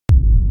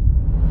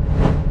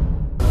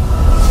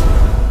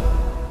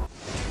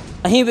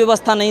कहीं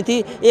व्यवस्था नहीं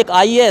थी। एक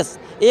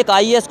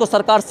आईएएस को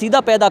सरकार सीधा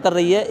पैदा कर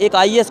रही है। एक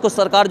आईएएस को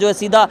सरकार जो है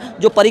सीधा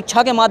जो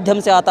परीक्षा के माध्यम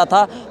से आता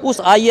था,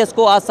 उस आईएएस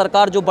को आज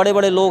सरकार जो बड़े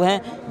बड़े लोग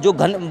हैं, जो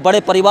बड़े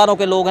परिवारों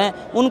के लोग हैं,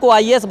 उनको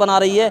आईएएस बना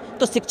रही है।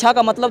 तो शिक्षा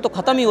का मतलब तो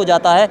ख़त्म ही हो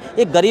जाता है।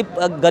 एक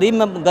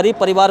गरीब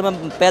परिवार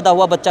में पैदा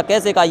हुआ बच्चा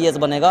कैसे एक आईएएस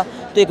बनेगा?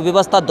 तो एक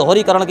व्यवस्था,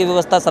 दोहरीकरण की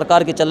व्यवस्था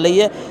सरकार की चल रही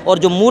है, और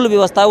जो मूल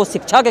व्यवस्था है वो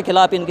शिक्षा के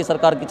खिलाफ इनकी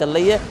सरकार की चल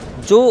रही है।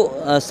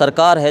 जो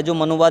सरकार है, जो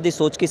मनुवादी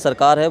सोच की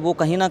सरकार है, वो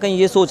कहीं ना कहीं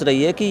ये सोच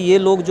रही है कि ये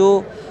लोग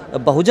जो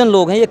बहुजन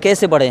लोग हैं, ये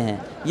कैसे बढ़े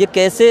हैं, ये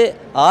कैसे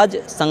आज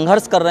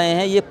संघर्ष कर रहे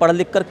हैं, ये पढ़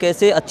लिख कर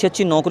कैसे अच्छी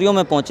अच्छी नौकरियों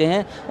में पहुंचे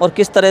हैं, और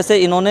किस तरह से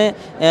इन्होंने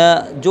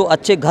जो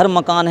अच्छे घर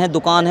मकान है,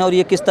 दुकान है, और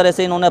ये किस तरह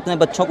से इन्होंने अपने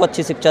बच्चों को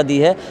अच्छी शिक्षा दी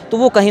है। तो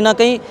वो कहीं ना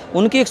कहीं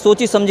उनकी एक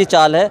सोची समझी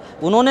चाल है।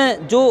 उन्होंने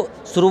जो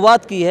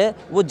शुरुआत की है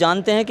वो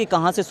जानते हैं कि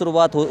कहाँ से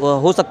शुरुआत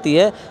हो सकती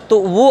है। तो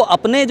वो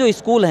अपने जो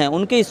स्कूल हैं,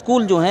 उनके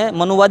स्कूल जो हैं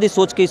मनुवादी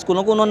सोच के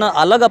स्कूलों को उन्होंने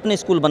अलग अपने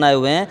स्कूल बनाए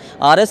हुए हैं।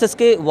 आरएसएस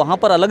के वहाँ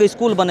पर अलग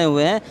स्कूल बने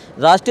हुए हैं।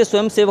 राष्ट्रीय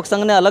स्वयंसेवक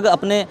संघ ने अलग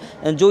अपने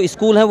जो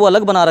स्कूल हैं वो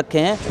अलग बना रखे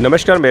हैं।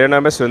 नमस्कार, मेरा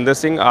नाम है सुरेंद्र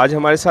सिंह। आज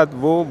हमारे साथ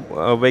वो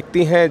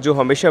व्यक्ति हैं जो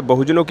हमेशा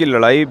बहुजनों की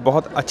लड़ाई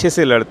बहुत अच्छे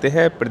से लड़ते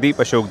हैं,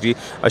 प्रदीप अशोक जी।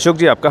 अशोक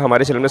जी, आपका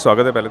हमारे चैनल में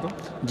स्वागत है। पहले तो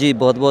जी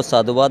बहुत बहुत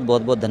साधुवाद,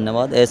 बहुत बहुत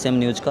धन्यवाद SM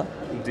न्यूज़ का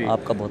जी,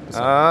 आपका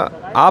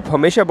बहुत। आप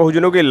हमेशा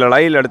बहुजनों की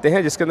लड़ाई लड़ते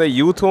हैं, जिसके अंदर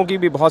यूथों की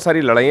भी बहुत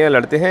सारी लड़ाइयाँ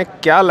लड़ते हैं।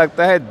 क्या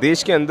लगता है,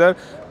 देश के अंदर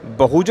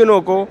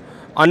बहुजनों को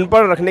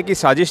अनपढ़ रखने की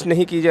साजिश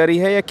नहीं की जा रही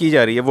है या की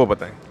जा रही है, वो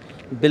बताएं।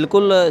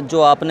 बिल्कुल,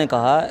 जो आपने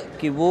कहा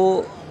कि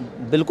वो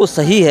बिल्कुल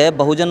सही है,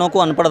 बहुजनों को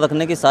अनपढ़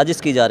रखने की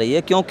साजिश की जा रही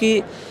है।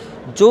 क्योंकि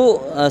जो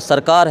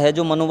सरकार है,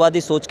 जो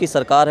मनुवादी सोच की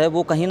सरकार है,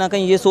 वो कहीं ना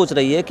कहीं ये सोच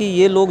रही है कि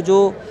ये लोग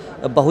जो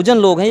बहुजन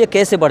लोग हैं, ये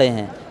कैसे बढ़े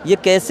हैं, ये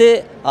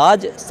कैसे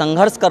आज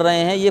संघर्ष कर रहे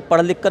हैं, ये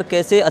पढ़ लिख कर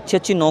कैसे अच्छी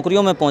अच्छी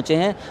नौकरियों में पहुंचे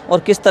हैं, और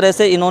किस तरह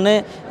से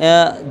इन्होंने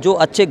जो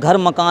अच्छे घर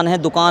मकान है,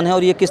 दुकान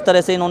है, और ये किस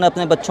तरह से इन्होंने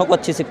अपने बच्चों को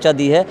अच्छी शिक्षा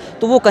दी है।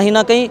 तो वो कहीं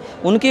ना कहीं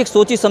उनकी एक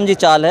सोची समझी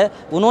चाल है।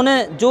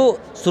 उन्होंने जो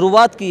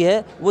शुरुआत की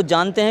है वो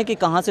जानते हैं कि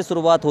कहाँ से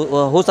शुरुआत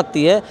हो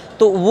सकती है।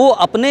 तो वो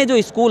अपने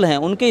जो स्कूल हैं,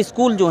 उनके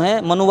स्कूल जो हैं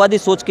मनुवादी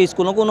सोच के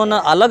स्कूलों को उन्होंने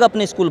अलग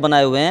अपने स्कूल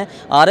बनाए हुए हैं।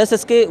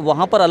 आरएसएस के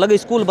वहाँ पर अलग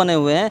स्कूल बने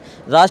हुए हैं।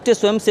 राष्ट्रीय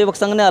स्वयंसेवक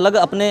संघ ने अलग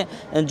अपने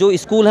जो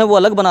स्कूल हैं वो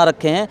अलग बना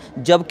रखे हैं।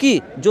 जबकि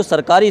जो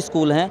सरकारी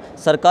स्कूल हैं,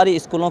 सरकारी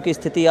स्कूलों की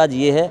स्थिति आज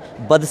ये है,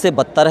 बद से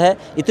बदतर है।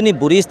 इतनी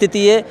बुरी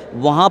स्थिति है।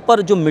 वहाँ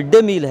पर जो मिड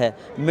डे मील है,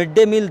 मिड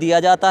डे मील दिया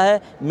जाता है।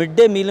 मिड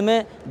डे मील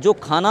में जो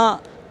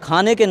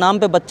खाने के नाम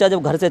पे बच्चा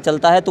जब घर से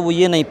चलता है तो वो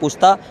ये नहीं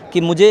पूछता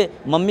कि मुझे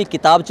मम्मी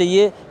किताब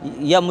चाहिए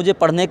या मुझे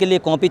पढ़ने के लिए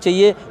कॉपी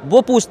चाहिए।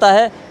 वो पूछता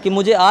है कि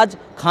मुझे आज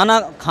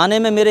खाने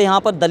में मेरे यहाँ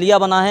पर दलिया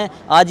बना है,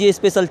 आज ये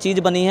स्पेशल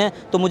चीज़ बनी है,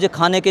 तो मुझे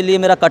खाने के लिए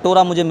मेरा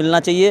कटोरा मुझे मिलना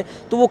चाहिए।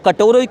 तो वो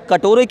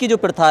कटोरे की जो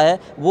प्रथा है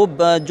वो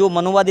जो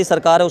मनुवादी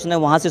सरकार है उसने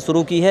वहाँ से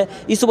शुरू की है।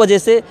 इस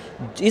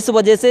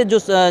वजह से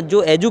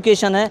जो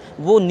एजुकेशन है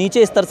वो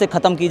नीचे स्तर से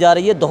ख़त्म की जा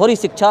रही है। दोहरी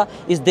शिक्षा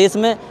इस देश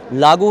में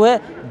लागू है,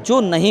 जो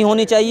नहीं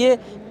होनी चाहिए।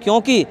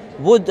 क्योंकि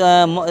वो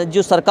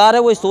जो सरकार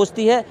है वो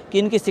सोचती है कि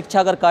इनकी शिक्षा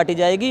अगर काटी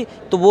जाएगी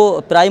तो वो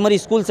प्राइमरी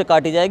स्कूल से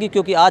काटी जाएगी।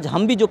 क्योंकि आज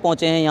हम भी जो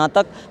पहुँचे हैं यहाँ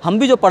तक, हम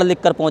भी जो पढ़ लिख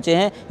कर पहुँचे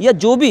हैं, या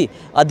जो भी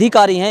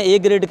अधिकारी हैं, A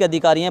ग्रेड के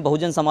अधिकारी हैं,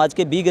 बहुजन समाज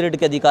के B ग्रेड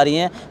के अधिकारी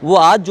हैं, वो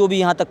आज जो भी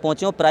यहाँ तक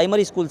पहुँचे हो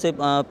प्राइमरी स्कूल से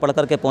पढ़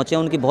करके पहुँचे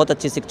हैं। उनकी बहुत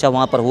अच्छी शिक्षा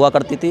वहाँ पर हुआ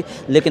करती थी,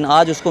 लेकिन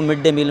आज उसको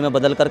मिड डे मील में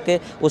बदल करके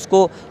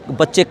उसको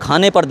बच्चे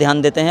खाने पर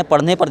ध्यान देते हैं,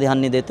 पढ़ने पर ध्यान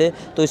नहीं देते।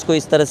 तो इसको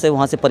इस तरह से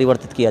वहाँ से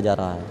परिवर्तित किया जा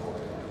रहा है।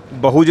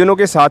 बहुजनों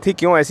के साथ ही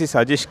क्यों ऐसी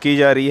साजिश की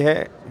जा रही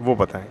है, वो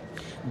बताएं।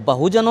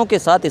 बहुजनों के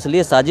साथ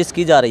इसलिए साजिश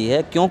की जा रही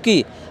है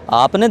क्योंकि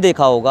आपने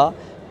देखा होगा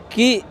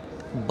कि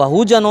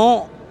बहुजनों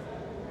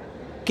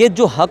के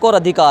जो हक और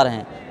अधिकार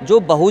हैं, जो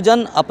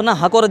बहुजन अपना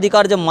हक और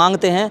अधिकार जब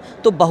मांगते हैं,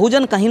 तो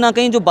बहुजन कहीं ना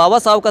कहीं जो बाबा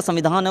साहब का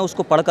संविधान है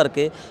उसको पढ़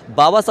करके,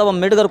 बाबा साहब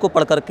अम्बेडकर को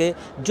पढ़ करके,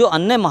 जो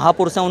अन्य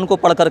महापुरुष हैं उनको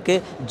पढ़ करके,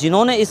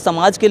 जिन्होंने इस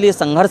समाज के लिए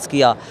संघर्ष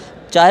किया,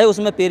 चाहे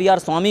उसमें पेरियार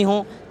स्वामी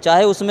हों,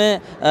 चाहे उसमें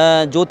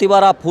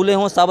ज्योतिबा फूले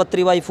हों,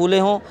 सावित्रीबाई फूले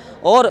हों,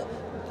 और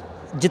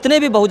जितने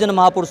भी बहुजन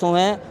महापुरुषों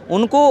हैं,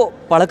 उनको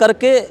पढ़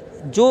करके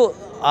जो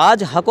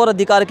आज हक और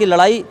अधिकार की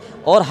लड़ाई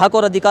और हक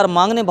और अधिकार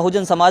मांगने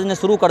बहुजन समाज ने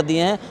शुरू कर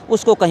दिए हैं,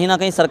 उसको कहीं ना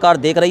कहीं सरकार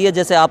देख रही है।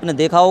 जैसे आपने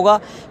देखा होगा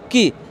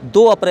कि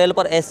 2 अप्रैल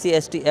पर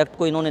SC/ST एक्ट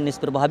को इन्होंने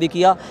निष्प्रभावी भी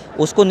किया।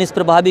 उसको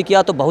निष्प्रभावी भी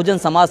किया तो बहुजन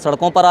समाज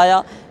सड़कों पर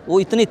आया, वो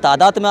इतनी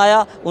तादाद में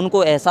आया,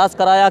 उनको एहसास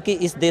कराया कि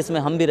इस देश में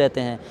हम भी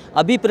रहते हैं।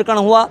 अभी प्रकरण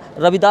हुआ,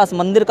 रविदास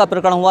मंदिर का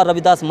प्रकरण हुआ,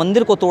 रविदास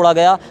मंदिर को तोड़ा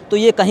गया। तो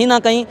ये कहीं ना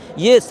कहीं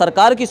ये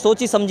सरकार की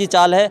सोची समझी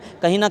चाल है।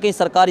 कहीं ना कहीं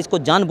सरकार इसको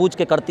जानबूझ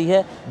के करती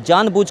है,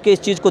 जानबूझ के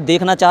इस चीज़ को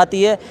देखना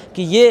चाहती है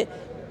कि ये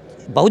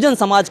बहुजन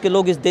समाज के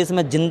लोग इस देश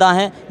में जिंदा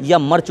हैं या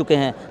मर चुके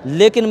हैं।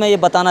 लेकिन मैं ये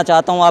बताना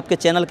चाहता हूँ आपके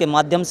चैनल के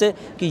माध्यम से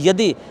कि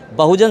यदि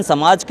बहुजन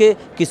समाज के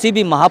किसी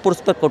भी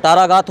महापुरुष पर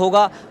कुटाराघात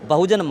होगा,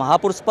 बहुजन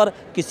महापुरुष पर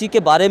किसी के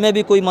बारे में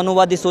भी कोई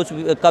मनुवादी सोच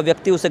का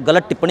व्यक्ति उसे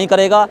गलत टिप्पणी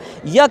करेगा,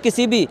 या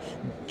किसी भी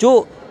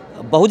जो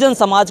बहुजन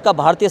समाज का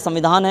भारतीय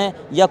संविधान है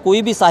या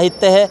कोई भी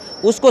साहित्य है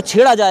उसको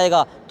छेड़ा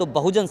जाएगा, तो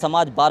बहुजन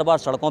समाज बार बार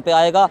सड़कों पे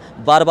आएगा,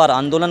 बार बार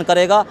आंदोलन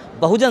करेगा।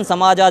 बहुजन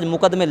समाज आज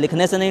मुकदमे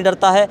लिखने से नहीं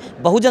डरता है,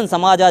 बहुजन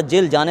समाज आज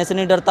जेल जाने से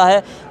नहीं डरता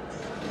है।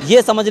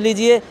 ये समझ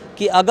लीजिए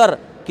कि अगर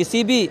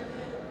किसी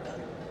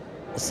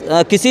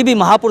भी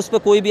महापुरुष पे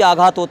कोई भी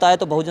आघात होता है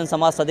तो बहुजन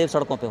समाज सदैव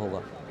सड़कों पे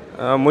होगा।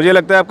 मुझे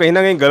लगता है आप कहीं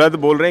ना कहीं गलत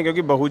बोल रहे हैं,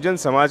 क्योंकि बहुजन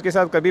समाज के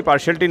साथ कभी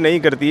पार्शियलिटी नहीं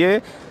करती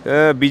है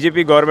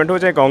बीजेपी गवर्नमेंट हो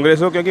चाहे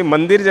कांग्रेस हो, क्योंकि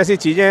मंदिर जैसी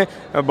चीज़ें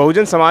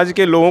बहुजन समाज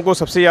के लोगों को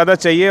सबसे ज़्यादा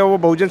चाहिए और वो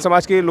बहुजन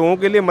समाज के लोगों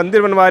के लिए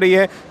मंदिर बनवा रही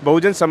है।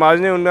 बहुजन समाज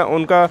ने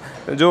उनका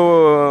जो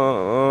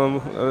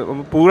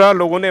पूरा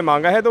लोगों ने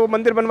मांगा है तो वो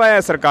मंदिर बनवाया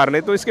है सरकार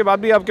ने, तो इसके बाद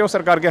भी आप क्यों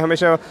सरकार के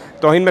हमेशा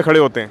तौहीन में खड़े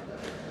होते हैं?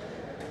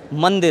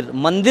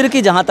 मंदिर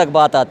की जहाँ तक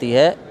बात आती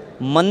है,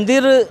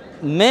 मंदिर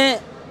में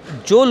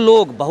जो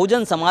लोग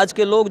बहुजन समाज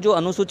के लोग, जो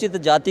अनुसूचित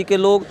जाति के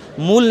लोग,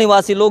 मूल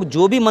निवासी लोग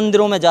जो भी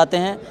मंदिरों में जाते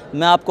हैं,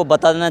 मैं आपको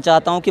बता देना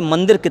चाहता हूं कि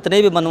मंदिर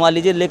कितने भी बनवा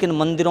लीजिए, लेकिन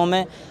मंदिरों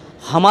में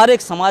हमारे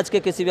समाज के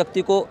किसी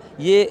व्यक्ति को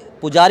ये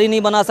पुजारी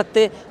नहीं बना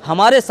सकते।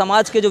 हमारे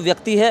समाज के जो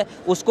व्यक्ति है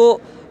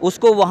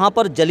उसको वहाँ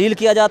पर जलील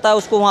किया जाता है,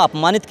 उसको वहाँ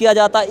अपमानित किया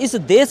जाता है। इस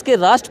देश के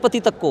राष्ट्रपति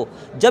तक को,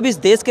 जब इस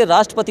देश के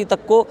राष्ट्रपति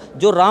तक को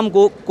जो राम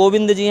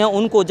कोविंद जी हैं,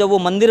 उनको जब वो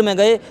मंदिर में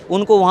गए,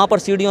 उनको वहाँ पर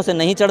सीढ़ियों से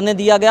नहीं चढ़ने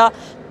दिया गया।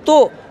 तो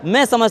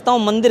मैं समझता हूँ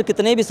मंदिर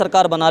कितने भी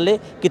सरकार बना ले,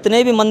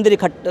 कितने भी मंदिर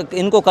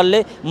इनको कर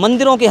ले,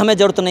 मंदिरों की हमें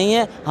ज़रूरत नहीं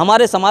है।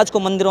 हमारे समाज को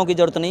मंदिरों की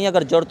ज़रूरत नहीं है।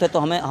 अगर ज़रूरत है तो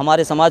हमें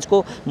हमारे समाज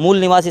को, मूल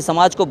निवासी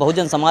समाज को,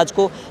 बहुजन समाज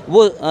को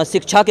वो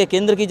शिक्षा के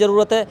केंद्र की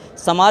ज़रूरत है,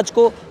 समाज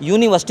को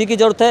यूनिवर्सिटी की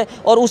ज़रूरत है,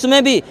 और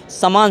उसमें भी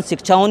समान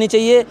शिक्षा होनी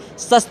चाहिए,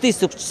 सस्ती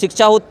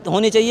शिक्षा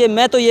होनी चाहिए।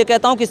 मैं तो ये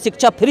कहता हूँ कि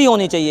शिक्षा फ्री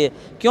होनी चाहिए,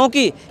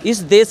 क्योंकि इस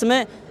देश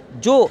में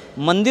जो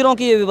मंदिरों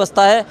की ये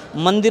व्यवस्था है,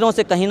 मंदिरों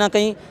से कहीं ना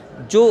कहीं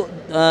जो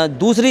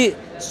दूसरी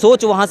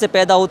सोच वहाँ से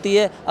पैदा होती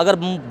है। अगर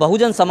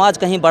बहुजन समाज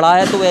कहीं बड़ा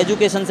है तो वो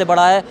एजुकेशन से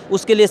बड़ा है।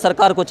 उसके लिए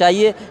सरकार को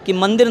चाहिए कि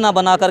मंदिर ना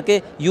बना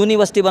करके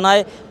यूनिवर्सिटी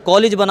बनाए,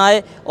 कॉलेज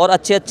बनाए और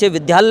अच्छे अच्छे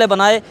विद्यालय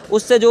बनाए।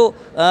 उससे जो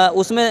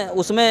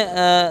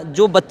उसमें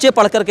जो बच्चे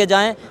पढ़ करके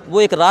जाएं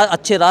वो एक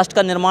अच्छे राष्ट्र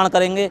का निर्माण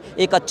करेंगे,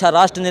 एक अच्छा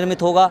राष्ट्र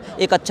निर्मित होगा,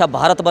 एक अच्छा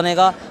भारत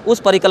बनेगा। उस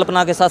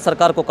परिकल्पना के साथ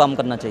सरकार को काम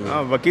करना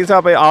चाहिए। वकील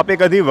साहब, आप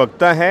एक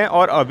अधिवक्ता हैं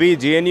और अभी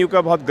जेएनयू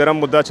का बहुत गर्म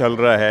मुद्दा चल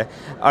रहा है।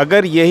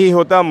 अगर यही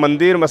होता,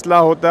 मंदिर मसला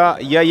होता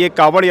या ये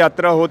कावड़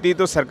यात्रा होती,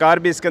 तो सरकार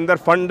भी इसके अंदर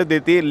फंड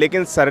देती,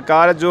 लेकिन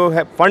सरकार जो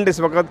है फंड इस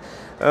वक्त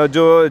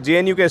जो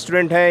जेएनयू के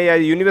स्टूडेंट हैं या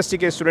यूनिवर्सिटी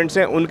के स्टूडेंट्स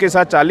हैं उनके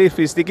साथ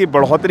 40% की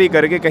बढ़ोतरी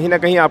करके कहीं ना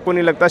कहीं आपको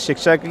नहीं लगता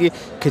शिक्षा की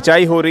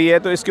खिंचाई हो रही है?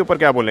 तो इसके ऊपर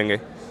क्या बोलेंगे?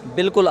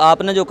 बिल्कुल,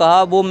 आपने जो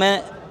कहा वो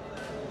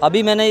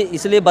मैंने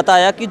इसलिए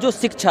बताया कि जो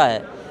शिक्षा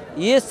है,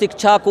 ये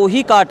शिक्षा को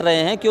ही काट रहे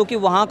हैं, क्योंकि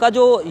वहाँ का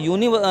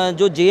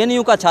जो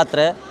जेएनयू का छात्र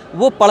है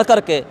वो पढ़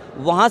करके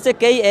वहाँ से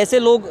कई ऐसे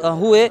लोग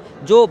हुए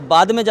जो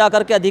बाद में जा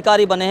कर के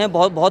अधिकारी बने हैं,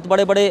 बहुत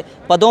बड़े बड़े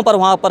पदों पर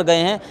वहाँ पर गए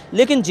हैं।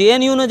 लेकिन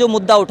जेएनयू ने जो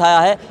मुद्दा उठाया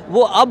है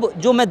वो अब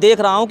जो मैं देख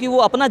रहा हूँ कि वो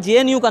अपना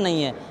जेएनयू का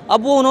नहीं है,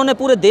 अब वो उन्होंने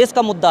पूरे देश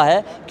का मुद्दा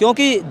है।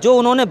 क्योंकि जो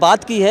उन्होंने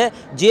बात की है,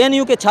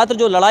 जेएनयू के छात्र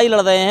जो लड़ाई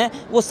लड़ रहे हैं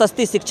वो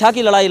सस्ती शिक्षा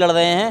की लड़ाई लड़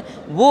रहे हैं,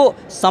 वो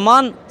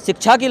समान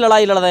शिक्षा की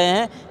लड़ाई लड़ रहे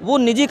हैं, वो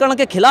निजीकरण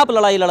के खिलाफ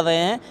लड़ाई लड़ रहे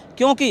हैं।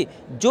 क्योंकि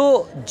जो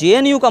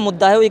जेएनयू का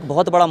मुद्दा है वो एक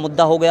बहुत बड़ा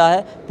मुद्दा हो गया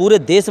है, पूरे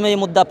देश में ये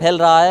मुद्दा फैल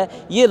रहा है,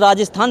 ये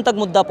राजस्थान तक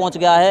मुद्दा पहुंच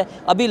गया है।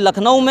 अभी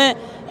लखनऊ में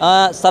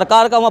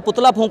सरकार का वहाँ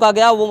पुतला फूंका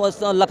गया, वो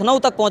लखनऊ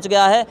तक पहुंच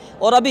गया है।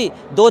 और अभी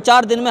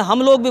 2-4 दिन में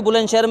हम लोग भी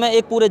बुलंदशहर में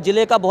एक पूरे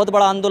ज़िले का बहुत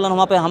बड़ा आंदोलन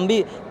वहाँ पे हम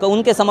भी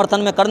उनके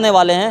समर्थन में करने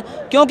वाले हैं।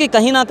 क्योंकि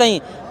कहीं ना कहीं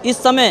इस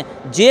समय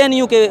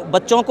जेएनयू के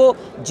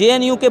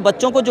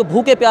बच्चों को जो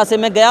भूखे प्यासे,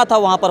 मैं गया था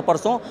वहाँ पर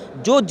परसों,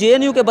 जो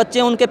जेएनयू के बच्चे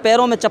हैं उनके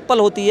पैरों में चप्पल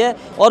होती है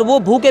और वो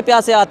भूखे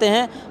प्यासे आते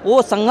हैं,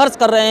 वो संघर्ष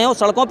कर रहे हैं, वो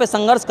सड़कों पे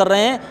संघर्ष कर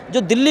रहे हैं।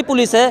 जो दिल्ली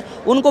पुलिस है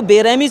उनको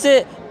बेरहमी से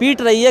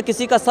पीट रही है,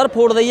 किसी का सर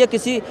फोड़ रही है,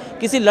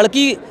 किसी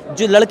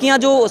लड़कियां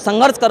जो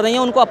संघर्ष कर रही हैं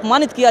उनको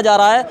अपमानित किया जा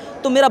रहा है।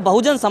 तो मेरा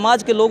बहुजन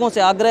समाज के लोगों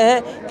से आग्रह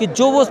है कि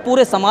जो वो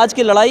पूरे समाज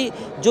की लड़ाई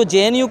जो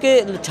जेएनयू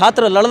के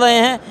छात्र लड़ रहे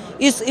हैं,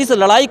 इस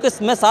लड़ाई को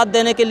में साथ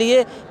देने के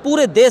लिए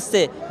पूरे देश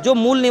से जो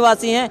मूल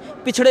निवासी हैं,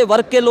 पिछड़े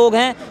वर्ग के लोग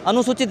हैं,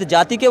 अनुसूचित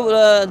जाति के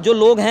जो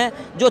लोग हैं,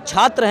 जो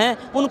छात्र हैं,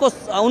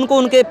 उनको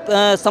उनके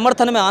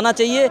समर्थन में आना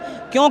चाहिए।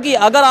 क्योंकि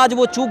अगर आज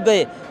वो चूक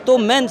गए तो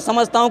मैं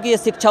समझता हूं कि ये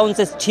शिक्षा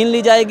उनसे छीन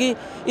ली जाएगी।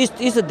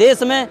 इस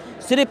देश में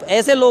सिर्फ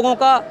ऐसे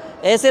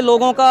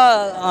लोगों का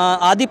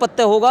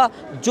आधिपत्य होगा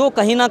जो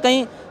कहीं ना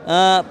कहीं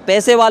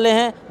पैसे वाले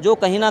हैं, जो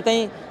कहीं ना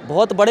कहीं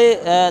बहुत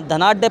बड़े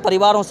धनाढ्य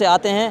परिवारों से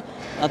आते हैं।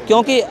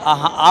 क्योंकि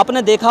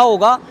आपने देखा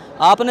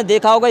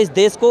होगा इस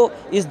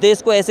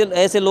देश को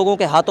ऐसे लोगों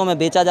के हाथों में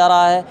बेचा जा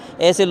रहा है,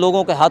 ऐसे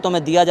लोगों के हाथों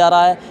में दिया जा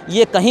रहा है।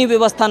 ये कहीं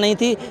व्यवस्था नहीं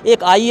थी।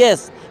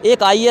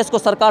 एक आईएएस को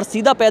सरकार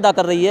सीधा पैदा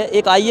कर रही है।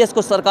 एक आईएएस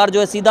को सरकार जो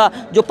है सीधा,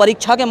 जो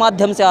परीक्षा के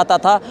माध्यम से आता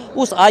था,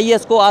 उस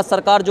आईएएस को आज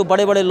सरकार जो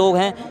बड़े बड़े लोग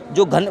हैं,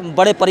 जो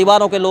बड़े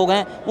परिवारों के लोग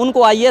हैं,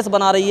 उनको आईएएस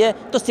बना रही है।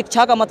 तो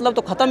शिक्षा का मतलब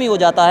तो ख़त्म ही हो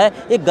जाता है।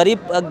 एक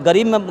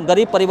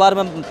गरीब परिवार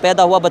में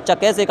पैदा हुआ बच्चा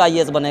कैसे एक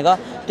आईएएस बनेगा?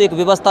 तो एक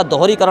व्यवस्था,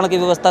 दोहरीकरण की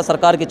व्यवस्था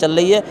सरकार की चल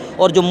रही है,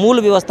 और जो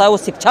मूल व्यवस्था है वो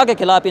शिक्षा के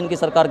खिलाफ इनकी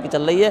सरकार की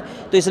चल रही है।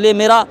 तो इसलिए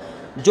मेरा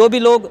जो भी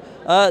लोग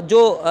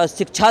जो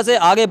शिक्षा से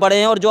आगे बढ़े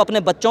हैं और जो अपने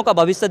बच्चों का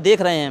भविष्य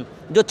देख रहे हैं,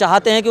 जो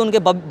चाहते हैं कि उनके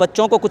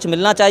बच्चों को कुछ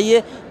मिलना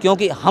चाहिए,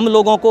 क्योंकि हम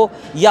लोगों को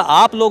या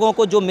आप लोगों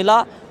को जो मिला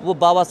वो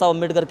बाबा साहब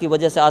अम्बेडकर की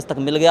वजह से आज तक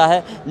मिल गया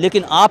है।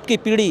 लेकिन आपकी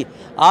पीढ़ी,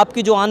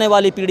 आपकी जो आने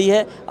वाली पीढ़ी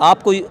है,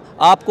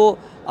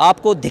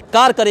 आपको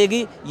धिक्कार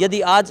करेगी यदि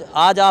आज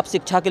आप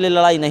शिक्षा के लिए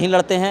लड़ाई नहीं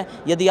लड़ते हैं,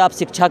 यदि आप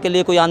शिक्षा के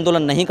लिए कोई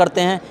आंदोलन नहीं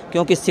करते हैं,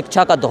 क्योंकि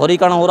शिक्षा का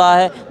दोहरीकरण हो रहा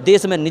है,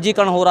 देश में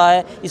निजीकरण हो रहा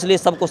है। इसलिए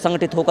सबको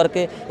संगठित होकर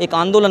के एक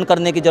आंदोलन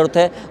करने की ज़रूरत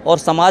है और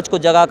समाज को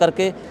जगा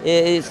करके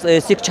इस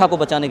शिक्षा को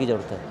बचाने की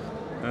ज़रूरत है।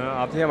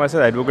 आप थे हमारे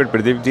साथ एडवोकेट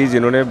प्रदीप जी,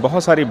 जिन्होंने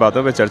बहुत सारी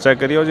बातों पर चर्चा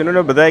करी और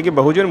जिन्होंने बताया कि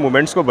बहुजन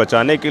मूवमेंट्स को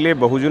बचाने के लिए,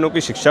 बहुजनों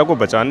की शिक्षा को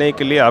बचाने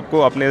के लिए आपको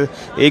अपने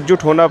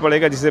एकजुट होना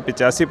पड़ेगा। जिसे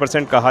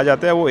 85% कहा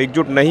जाता है, वो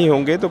एकजुट नहीं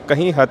होंगे तो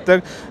कहीं हद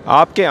तक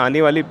आपके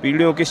आने वाली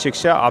पीढ़ियों की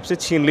शिक्षा आपसे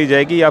छीन ली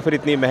जाएगी या फिर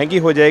इतनी महंगी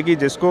हो जाएगी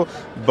जिसको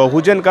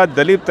बहुजन का,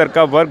 दलित तक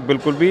का वर्ग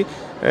बिल्कुल भी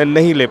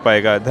नहीं ले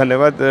पाएगा।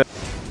 धन्यवाद।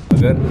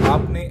 अगर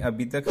आपने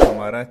अभी तक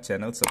हमारा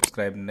चैनल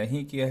सब्सक्राइब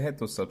नहीं किया है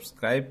तो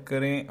सब्सक्राइब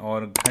करें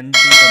और घंटी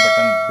का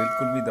बटन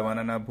बिल्कुल भी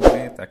दबाना ना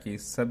भूलें, ताकि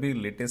सभी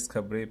लेटेस्ट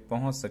खबरें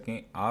पहुंच सकें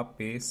आप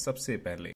पे सबसे पहले।